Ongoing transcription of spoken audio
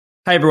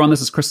Hey everyone, this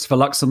is Christopher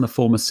Luxon, the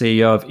former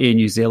CEO of Air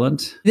New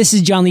Zealand. This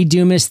is John Lee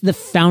Dumas, the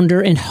founder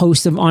and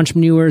host of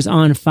Entrepreneurs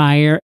on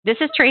Fire. This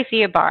is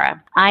Tracy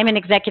Ibarra. I'm in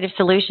Executive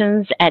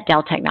Solutions at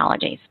Dell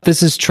Technologies.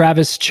 This is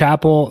Travis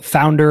Chappell,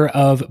 founder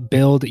of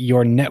Build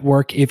Your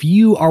Network. If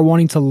you are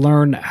wanting to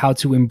learn how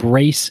to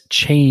embrace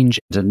change,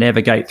 To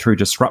navigate through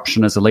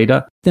disruption as a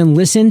leader, then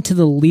listen to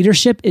the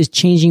Leadership is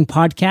Changing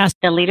podcast.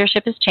 The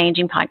Leadership is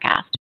Changing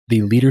podcast.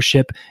 the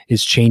Leadership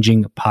is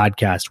Changing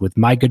podcast with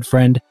my good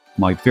friend,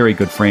 my very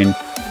good friend,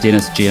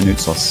 Denis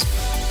Giannoutsos.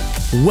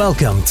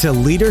 Welcome to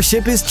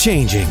Leadership is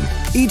Changing.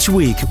 Each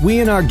week, we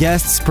and our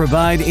guests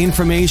provide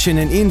information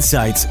and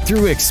insights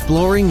through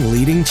exploring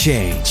leading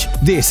change.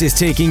 This is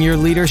taking your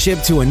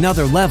leadership to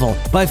another level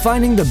by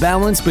finding the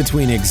balance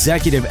between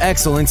executive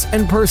excellence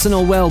and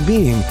personal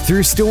well-being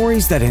through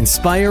stories that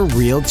inspire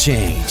real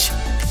change.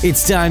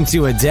 It's time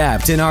to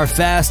adapt in our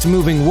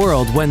fast-moving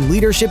world when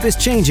leadership is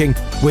changing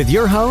with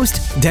your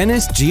host,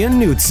 Denis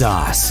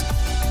Giannoutsos.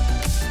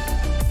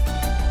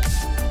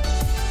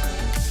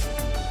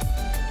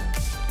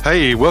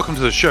 Hey, welcome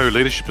to the show,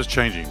 Leadership is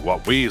Changing.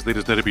 What we as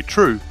leaders know to be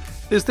true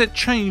is that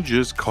change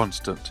is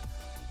constant.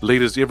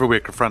 Leaders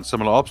everywhere confront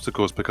similar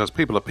obstacles because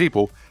people are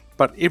people,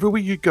 but everywhere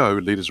you go,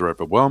 leaders are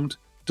overwhelmed,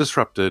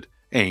 disrupted,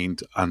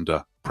 and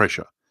under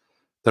pressure.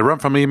 They run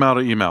from email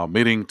to email,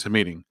 meeting to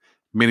meeting.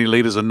 Many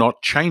leaders are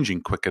not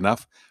changing quick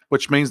enough,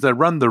 which means they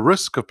run the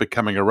risk of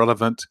becoming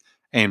irrelevant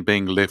and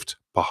being left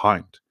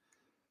behind.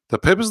 The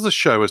purpose of the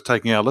show is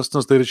taking our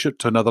listeners' leadership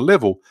to another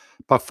level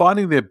by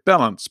finding their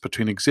balance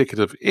between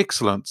executive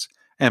excellence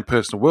and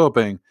personal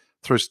well-being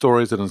through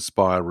stories that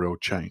inspire real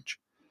change.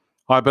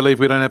 I believe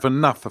we don't have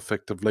enough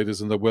effective leaders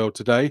in the world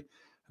today,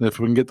 and if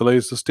we can get the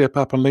leaders to step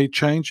up and lead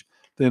change,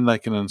 then they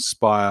can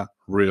inspire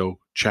real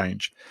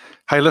change.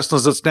 Hey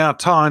listeners, it's now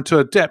time to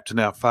adapt in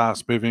our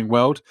fast-moving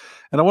world,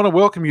 and I want to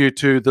welcome you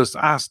to this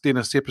Ask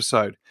Denis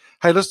episode.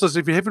 Hey listeners,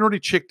 if you haven't already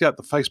checked out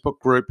the Facebook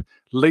group,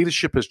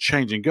 Leadership is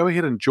Changing, go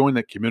ahead and join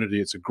that community.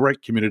 It's a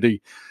great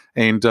community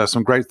and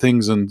some great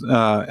things and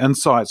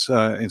insights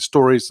and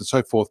stories and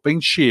so forth being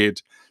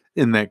shared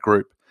in that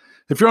group.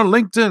 If you're on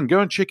LinkedIn, go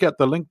and check out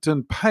the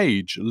LinkedIn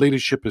page,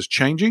 Leadership is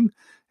Changing,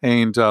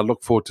 and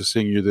look forward to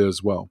seeing you there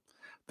as well.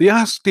 The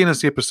Ask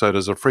Denis episode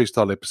is a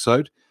freestyle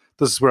episode.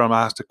 This is where I'm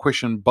asked a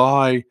question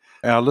by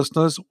our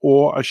listeners,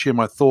 or I share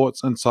my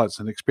thoughts, insights,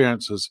 and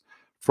experiences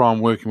from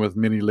working with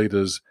many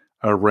leaders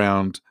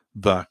around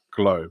the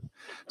globe.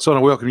 So I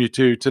want to welcome you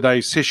to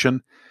today's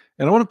session,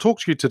 and I want to talk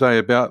to you today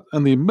about,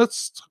 in the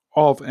midst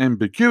of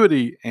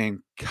ambiguity and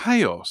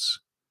chaos,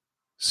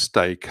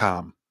 stay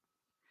calm.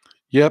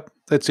 Yep,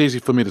 that's easy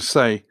for me to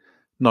say,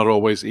 not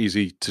always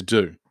easy to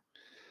do.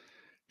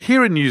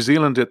 Here in New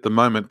Zealand at the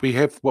moment, we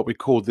have what we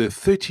call the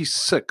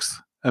 36th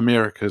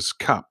America's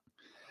Cup.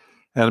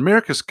 And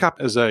America's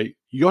Cup is a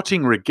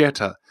yachting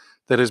regatta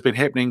that has been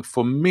happening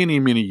for many,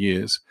 many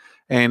years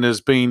and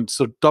has been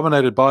sort of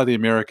dominated by the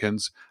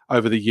Americans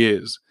over the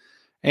years.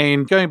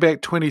 And going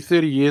back 20,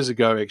 30 years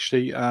ago,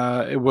 actually,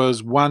 it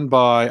was won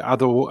by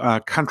other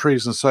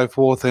countries and so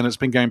forth, and it's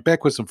been going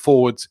backwards and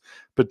forwards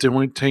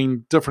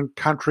between different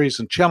countries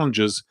and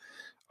challenges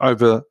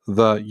over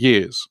the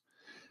years.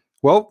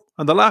 Well,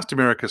 in the last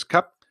America's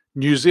Cup,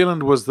 New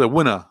Zealand was the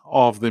winner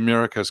of the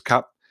America's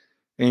Cup.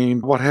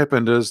 And what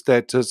happened is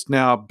that it's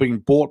now being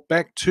brought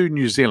back to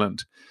New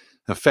Zealand.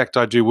 In fact,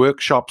 I do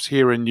workshops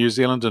here in New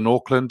Zealand, in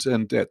Auckland,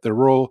 and at the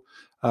Royal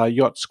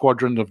Yacht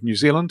Squadron of New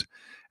Zealand.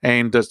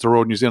 And it's the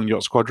Royal New Zealand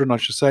Yacht Squadron, I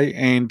should say.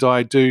 And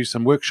I do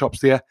some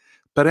workshops there.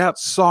 But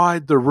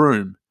outside the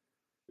room,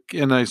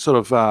 in a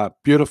sort of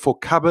beautiful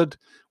cupboard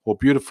or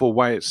beautiful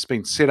way it's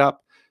been set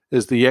up,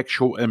 is the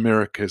actual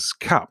America's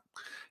Cup.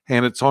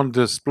 And it's on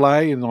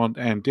display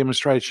and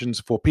demonstrations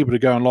for people to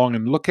go along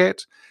and look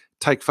at,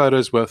 take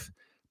photos with,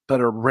 but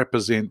it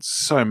represents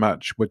so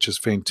much, which is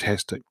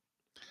fantastic.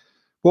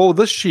 Well,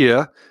 this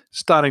year,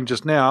 starting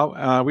just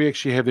now, we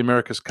actually have the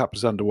America's Cup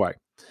is underway.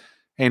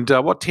 And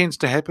what tends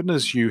to happen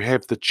is you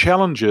have the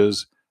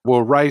challengers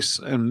will race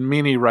in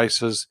many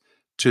races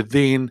to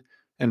then,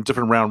 in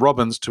different round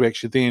robins, to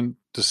actually then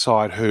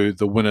decide who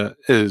the winner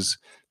is,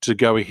 to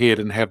go ahead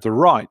and have the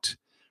right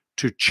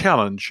to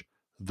challenge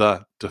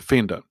the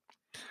defender.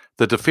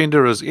 The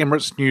defender is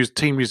Amidst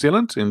Team New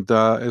Zealand, and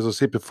as I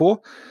said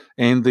before,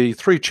 and the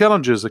three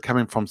challengers are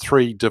coming from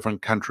three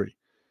different countries.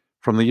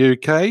 From the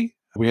UK,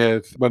 we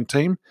have one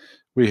team.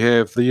 We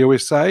have the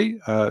USA,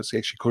 it's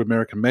actually called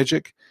American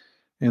Magic,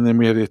 and then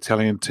we have the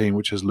Italian team,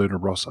 which is Luna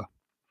Rossa.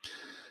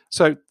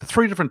 So the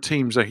three different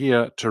teams are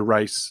here to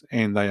race,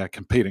 and they are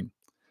competing.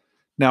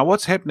 Now,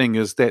 what's happening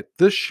is that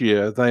this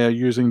year they are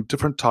using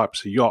different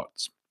types of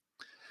yachts,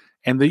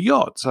 and the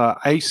yachts are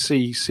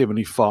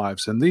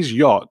AC-75s, and these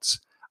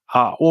yachts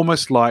are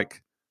almost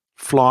like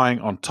flying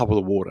on top of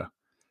the water.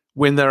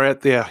 When they're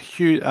at their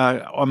huge,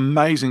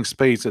 amazing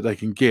speeds that they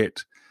can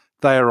get,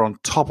 they are on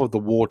top of the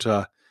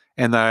water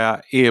and they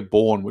are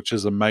airborne, which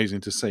is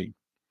amazing to see.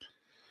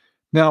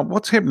 Now,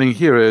 what's happening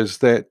here is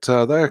that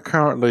they are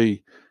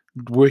currently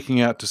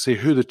working out to see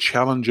who the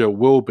challenger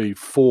will be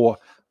for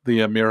the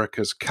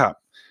America's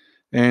Cup.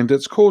 And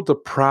it's called the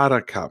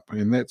PRADA Cup,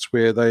 and that's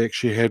where they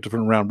actually have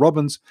different round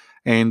robins,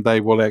 and they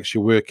will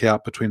actually work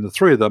out between the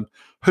three of them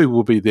who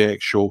will be the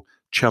actual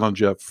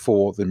challenger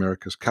for the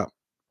America's Cup.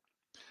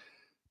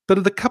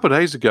 But a couple of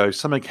days ago,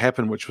 something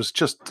happened which was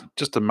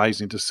just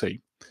amazing to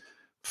see.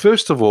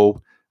 First of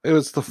all, it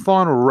was the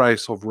final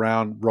race of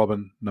round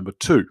robin number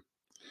 2.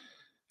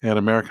 And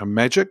American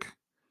Magic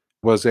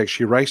was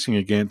actually racing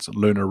against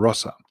Luna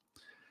Rossa.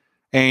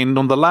 And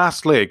on the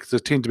last leg, there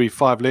tend to be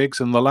 5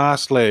 legs, and the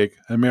last leg,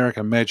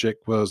 American Magic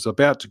was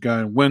about to go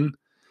and win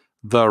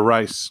the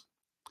race.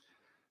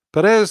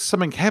 But as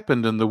something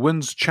happened and the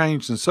winds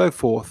changed and so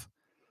forth,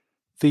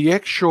 the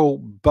actual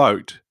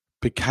boat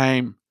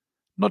became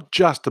not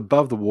just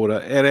above the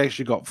water, it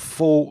actually got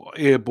full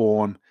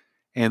airborne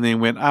and then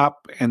went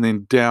up and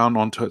then down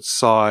onto its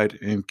side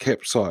and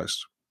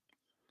capsized.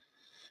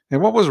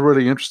 And what was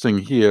really interesting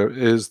here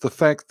is the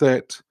fact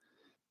that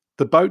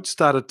the boat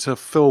started to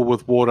fill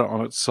with water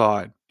on its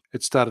side.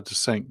 It started to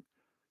sink.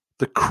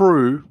 The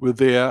crew were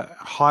there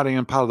hiding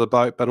in part of the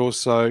boat, but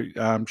also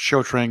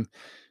sheltering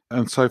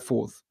and so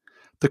forth.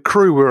 The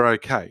crew were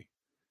okay,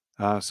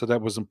 so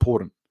that was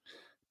important.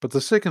 But the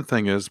second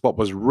thing is, what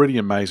was really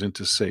amazing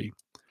to see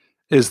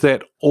is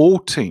that all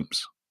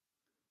teams,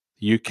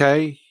 the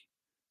UK,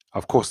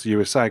 of course the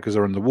USA because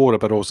they're in the water,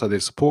 but also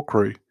their support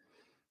crew,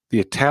 the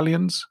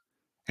Italians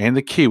and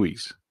the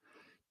Kiwis,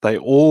 they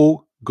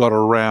all got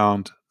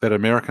around that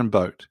American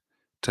boat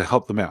to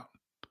help them out,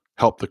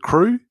 help the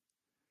crew,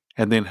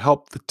 and then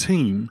help the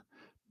team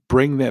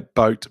bring that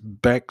boat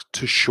back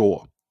to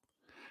shore.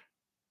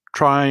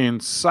 Try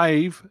and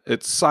save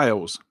its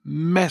sails,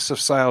 massive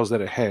sails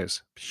that it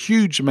has,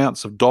 huge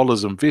amounts of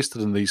dollars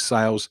invested in these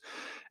sails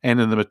and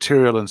in the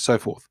material and so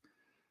forth.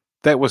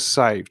 That was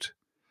saved.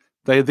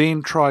 They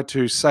then tried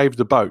to save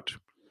the boat,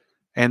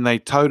 and they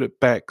towed it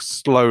back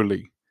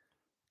slowly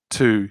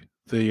to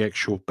the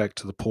actual back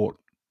to the port.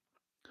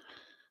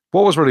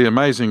 What was really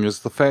amazing is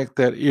the fact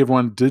that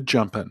everyone did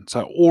jump in.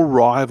 So all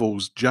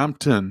rivals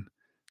jumped in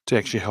to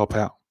actually help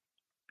out.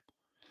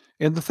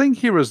 And the thing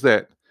here is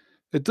that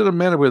it didn't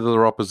matter whether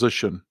they're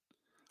opposition.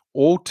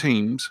 All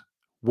teams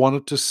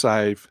wanted to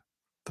save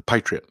the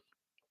Patriot.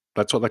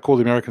 That's what they call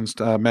the American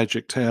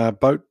Magic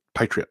boat,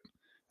 Patriot.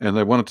 And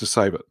they wanted to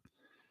save it.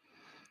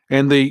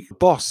 And the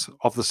boss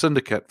of the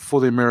syndicate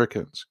for the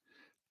Americans,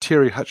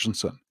 Terry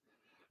Hutchinson,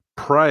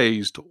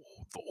 praised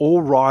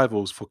all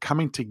rivals for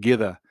coming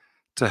together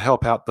to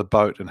help out the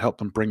boat and help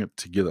them bring it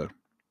together.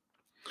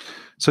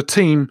 So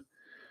team,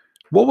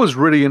 what was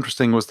really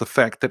interesting was the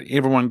fact that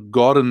everyone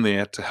got in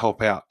there to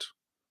help out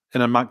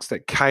in amongst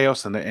that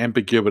chaos and the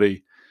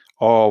ambiguity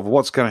of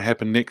what's going to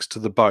happen next to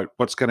the boat,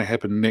 what's going to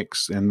happen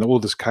next, and all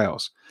this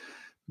chaos.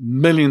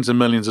 Millions and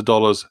millions of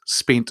dollars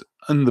spent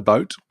in the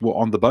boat, or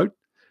on the boat,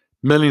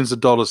 millions of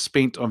dollars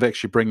spent on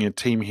actually bringing a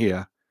team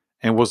here.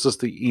 And was this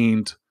the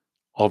end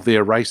of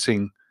their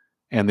racing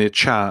and their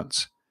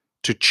chance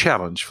to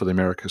challenge for the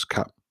America's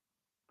Cup?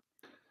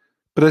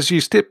 But as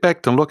you step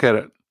back to look at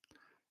it,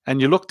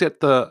 and you looked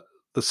at the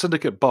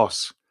syndicate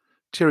boss,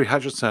 Terry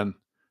Hutchinson,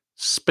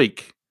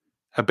 speak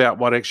about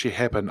what actually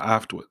happened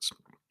afterwards,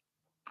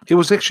 it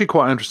was actually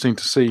quite interesting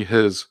to see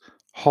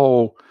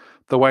the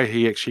way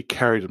he actually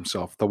carried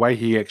himself, the way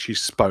he actually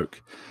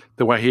spoke,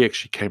 the way he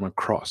actually came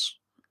across.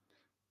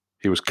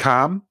 He was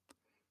calm,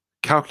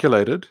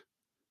 calculated,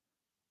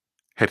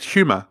 had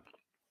humor,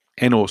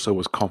 and also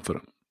was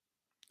confident.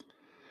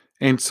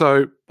 And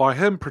so by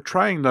him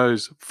portraying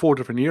those 4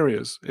 different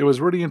areas, it was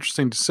really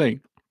interesting to see.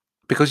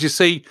 Because you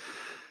see,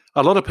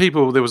 a lot of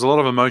people, there was a lot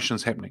of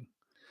emotions happening.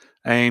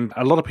 And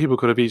a lot of people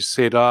could have just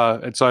said,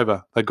 it's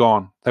over, they're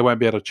gone, they won't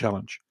be able to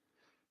challenge.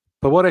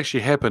 But what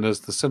actually happened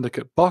is the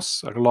syndicate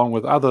boss, along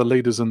with other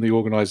leaders in the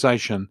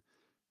organization,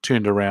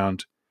 turned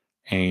around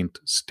and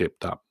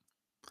stepped up.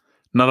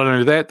 Not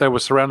only that, they were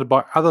surrounded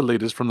by other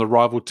leaders from the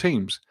rival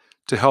teams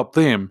to help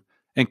them,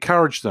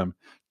 encourage them,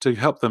 to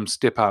help them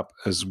step up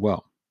as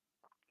well.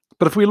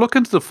 But if we look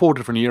into the 4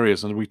 different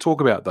areas and we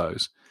talk about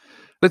those,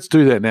 let's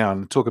do that now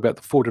and talk about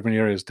the 4 different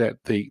areas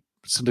that the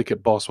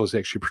syndicate boss was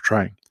actually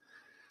portraying.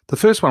 The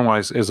first one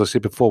was, as I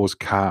said before, was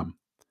calm.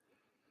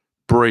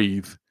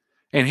 Breathe.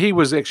 And he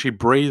was actually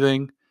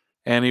breathing,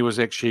 and he was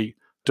actually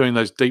doing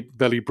those deep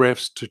belly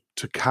breaths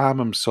to calm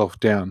himself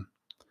down.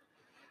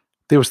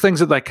 There was things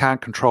that they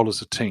can't control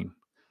as a team,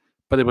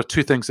 but there were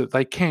 2 things that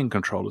they can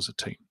control as a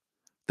team.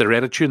 Their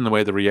attitude and the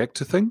way they react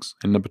to things,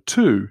 and number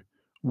 2,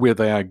 where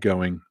they are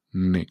going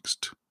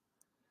next.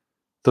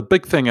 The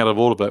big thing out of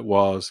all of it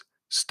was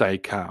stay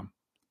calm.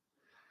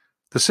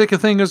 The second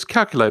thing is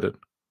calculated.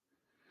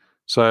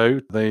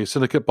 So the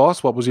syndicate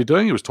boss, what was he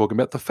doing? He was talking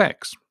about the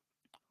facts.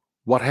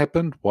 What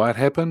happened, why it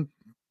happened.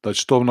 They're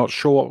still not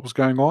sure what was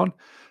going on,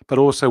 but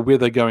also where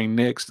they're going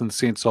next in the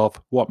sense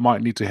of what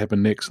might need to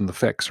happen next and the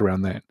facts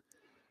around that.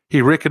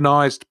 He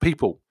recognized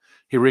people.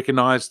 He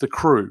recognized the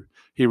crew.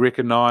 He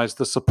recognized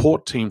the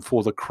support team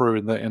for the crew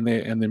and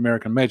the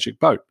American Magic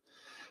boat.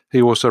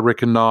 He also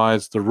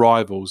recognized the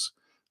rivals,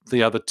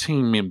 the other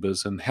team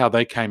members, and how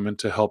they came in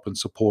to help and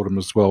support him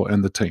as well,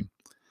 and the team.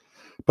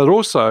 But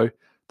also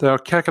They are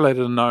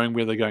calculated in knowing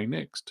where they're going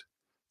next.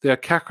 They are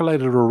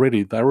calculated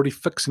already. They're already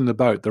fixing the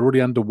boat. They're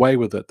already underway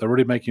with it. They're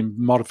already making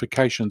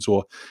modifications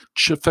or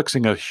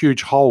fixing a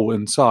huge hole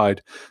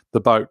inside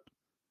the boat.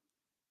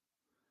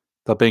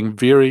 They're being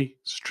very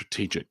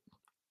strategic.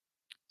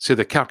 So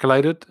they're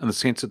calculated in the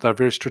sense that they're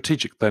very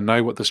strategic. They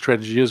know what the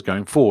strategy is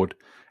going forward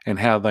and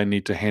how they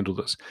need to handle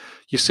this.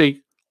 You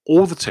see,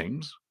 all the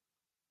teams,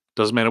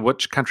 doesn't matter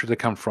which country they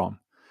come from,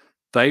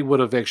 they would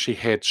have actually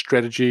had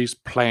strategies,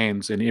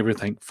 plans, and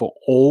everything for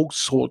all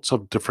sorts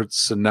of different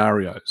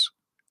scenarios.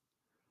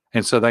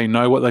 And so they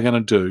know what they're going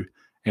to do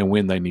and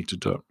when they need to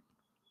do it.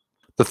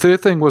 The third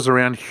thing was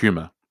around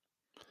humor.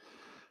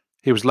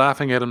 He was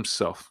laughing at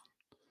himself.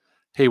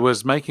 He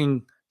was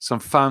making some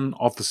fun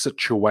of the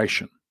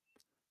situation.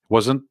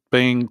 Wasn't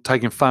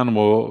taking fun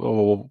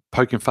or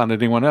poking fun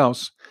at anyone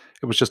else.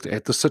 It was just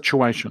at the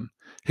situation.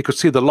 He could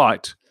see the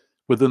light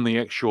within the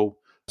actual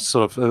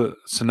sort of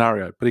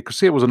scenario, but he could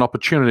see it was an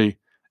opportunity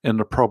in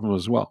the problem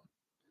as well.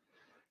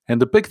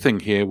 And the big thing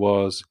here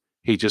was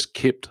he just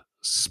kept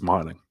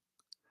smiling.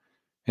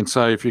 And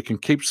so if you can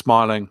keep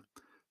smiling,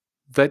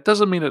 that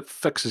doesn't mean it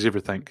fixes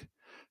everything,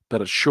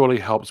 but it surely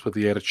helps with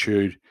the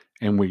attitude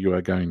and where you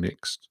are going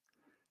next.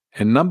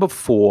 And number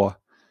 4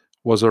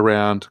 was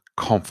around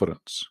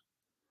confidence.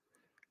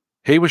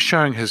 He was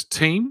showing his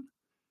team,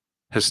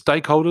 his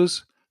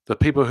stakeholders, the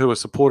people who were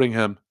supporting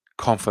him,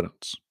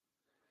 confidence.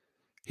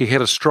 He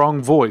had a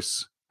strong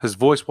voice. His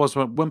voice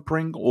wasn't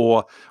whimpering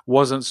or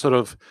wasn't sort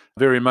of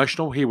very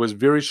emotional. He was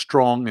very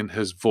strong in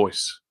his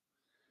voice.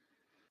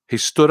 He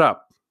stood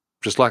up,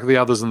 just like the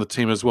others in the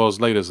team as well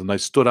as leaders, and they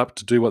stood up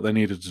to do what they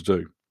needed to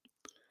do.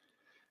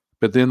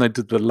 But then they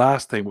did the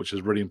last thing, which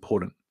is really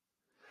important.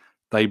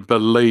 They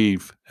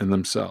believe in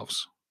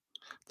themselves.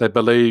 They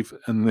believe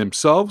in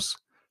themselves,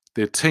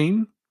 their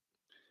team,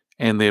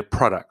 and their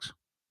product,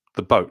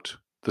 the boat,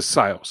 the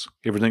sales,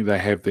 everything they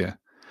have there.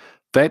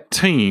 That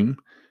team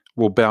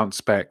will bounce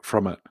back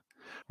from it.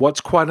 What's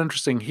quite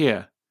interesting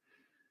here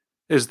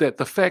is that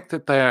the fact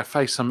that they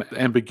face some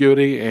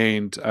ambiguity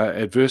and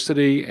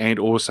adversity and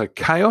also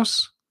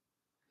chaos,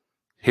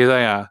 here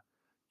they are.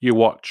 You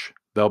watch.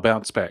 They'll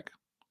bounce back.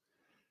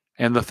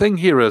 And the thing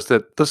here is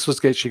that this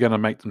is actually going to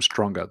make them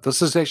stronger.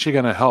 This is actually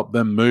going to help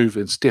them move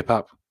and step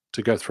up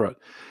to go through it.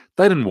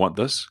 They didn't want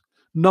this.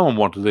 No one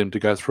wanted them to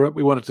go through it.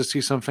 We wanted to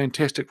see some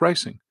fantastic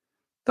racing.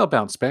 They'll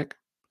bounce back.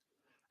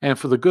 And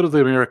for the good of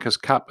the America's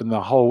Cup and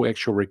the whole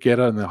actual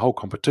regatta and the whole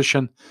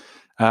competition,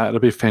 it'll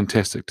be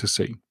fantastic to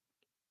see.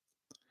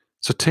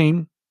 So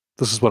team,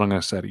 this is what I'm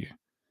going to say to you.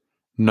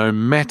 No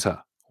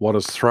matter what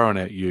is thrown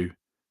at you,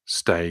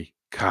 stay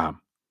calm.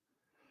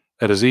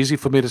 It is easy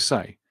for me to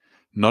say.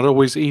 Not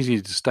always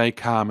easy to stay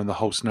calm in the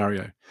whole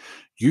scenario.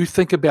 You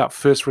think about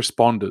first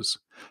responders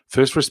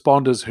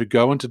who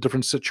go into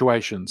different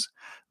situations.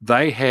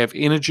 They have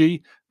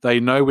energy, they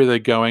know where they're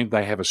going,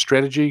 they have a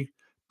strategy,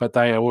 but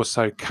they are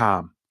also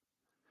calm.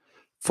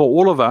 For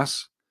all of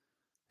us,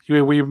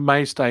 we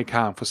may stay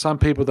calm. For some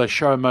people, they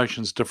show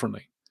emotions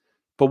differently.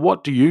 But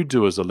what do you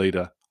do as a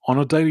leader on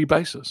a daily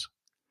basis?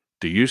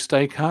 Do you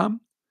stay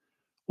calm?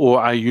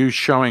 Or are you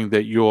showing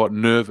that you're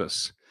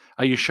nervous?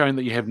 Are you showing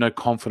that you have no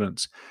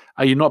confidence?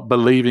 Are you not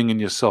believing in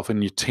yourself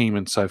and your team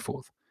and so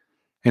forth?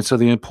 And so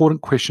the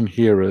important question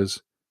here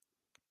is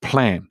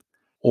plan.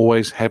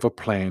 Always have a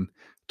plan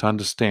to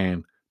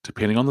understand,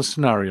 depending on the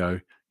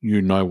scenario,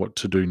 you know what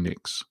to do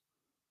next.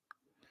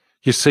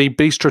 You see,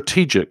 be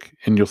strategic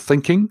in your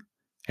thinking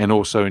and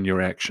also in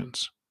your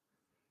actions.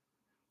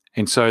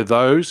 And so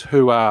those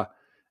who are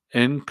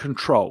in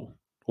control,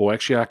 or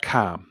actually are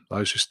calm,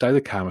 those who stay the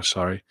calmest,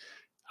 are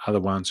the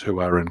ones who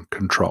are in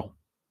control.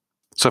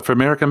 So for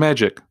American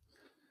Magic,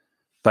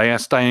 they are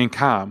staying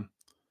calm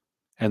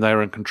and they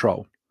are in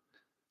control.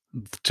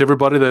 To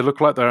everybody, they look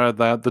like they're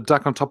the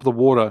duck on top of the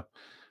water,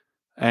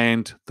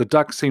 and the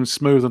duck seems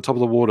smooth on top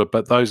of the water,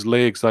 but those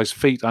legs, those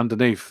feet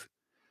underneath,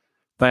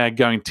 they are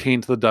going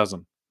 10 to the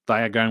dozen.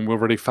 They are going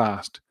really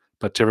fast.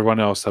 But to everyone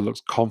else, they look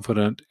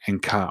confident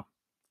and calm.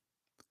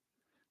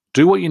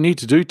 Do what you need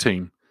to do,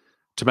 team,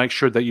 to make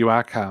sure that you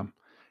are calm.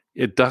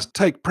 It does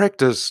take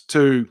practice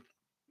to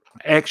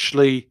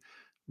actually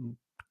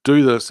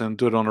do this and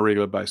do it on a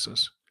regular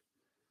basis.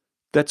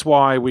 That's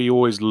why we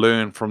always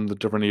learn from the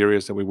different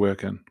areas that we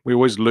work in. We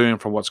always learn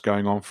from what's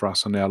going on for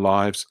us in our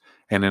lives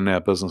and in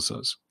our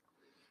businesses.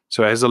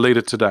 So as a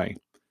leader today,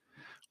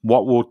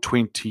 what will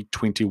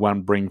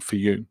 2021 bring for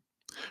you?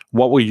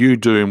 What will you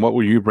do and what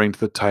will you bring to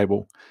the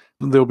table?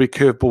 There'll be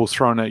curveballs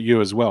thrown at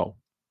you as well,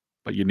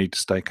 but you need to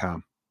stay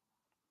calm.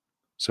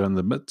 So in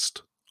the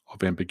midst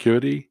of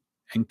ambiguity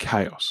and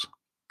chaos,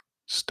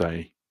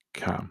 stay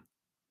calm.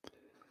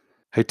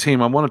 Hey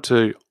team, I wanted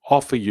to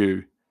offer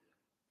you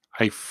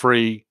a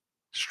free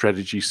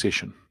strategy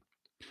session.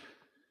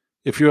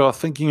 If you are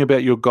thinking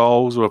about your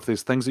goals, or if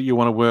there's things that you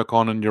want to work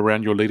on and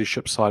around your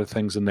leadership side of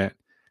things and that,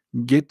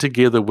 get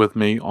together with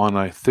me on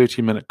a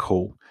 30-minute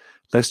call.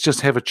 Let's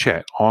just have a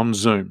chat on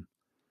Zoom.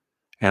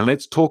 And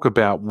let's talk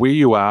about where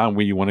you are and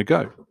where you want to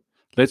go.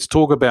 Let's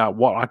talk about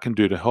what I can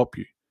do to help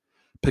you.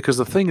 Because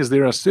the thing is,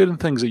 there are certain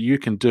things that you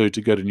can do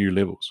to go to new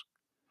levels.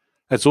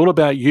 It's all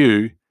about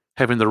you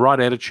having the right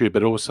attitude,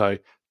 but also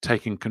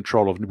taking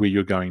control of where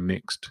you're going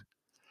next.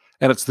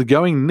 And it's the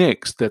going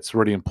next that's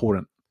really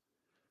important.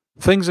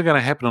 Things are going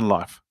to happen in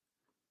life.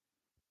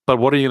 But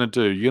what are you going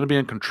to do? You're going to be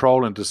in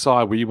control and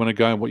decide where you want to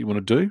go and what you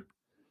want to do.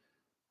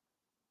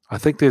 I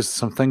think there's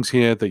some things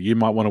here that you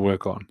might want to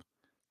work on.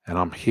 And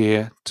I'm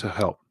here to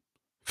help.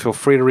 Feel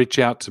free to reach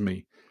out to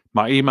me.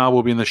 My email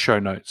will be in the show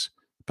notes.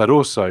 But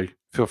also,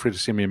 feel free to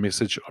send me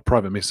a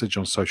private message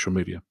on social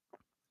media.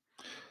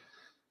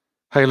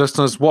 Hey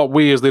listeners, what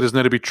we as leaders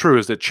know to be true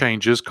is that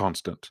change is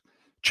constant.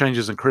 Change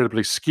is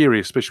incredibly scary,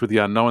 especially with the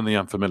unknown and the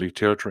unfamiliar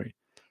territory.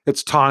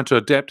 It's time to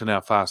adapt in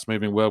our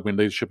fast-moving world when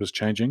leadership is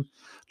changing.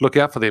 Look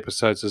out for the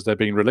episodes as they're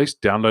being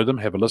released. Download them,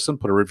 have a listen,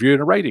 put a review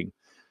and a rating.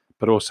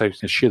 But also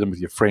share them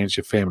with your friends,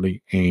 your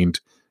family, and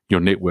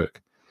your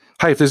network.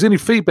 Hey, if there's any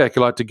feedback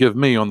you'd like to give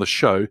me on the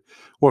show,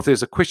 or if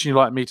there's a question you'd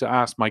like me to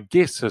ask my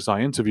guests as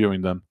I'm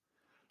interviewing them,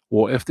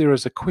 or if there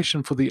is a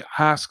question for the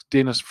Ask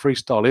Denis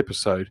freestyle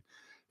episode,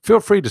 feel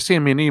free to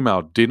send me an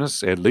email,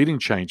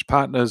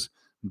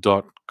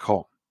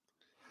 dennis@leadingchangepartners.com.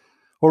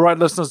 All right,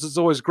 listeners, it's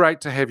always great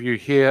to have you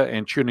here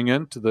and tuning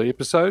in to the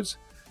episodes.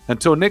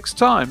 Until next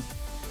time,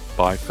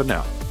 bye for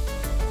now.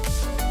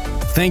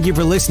 Thank you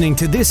for listening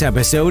to this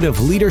episode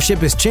of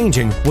Leadership is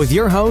Changing with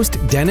your host,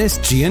 Denis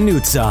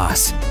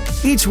Giannoutsas.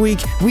 Each week,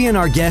 we and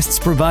our guests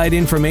provide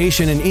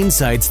information and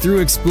insights through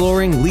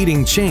exploring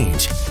leading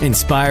change,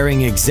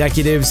 inspiring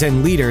executives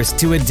and leaders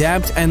to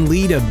adapt and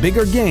lead a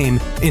bigger game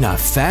in a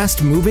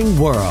fast-moving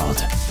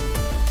world.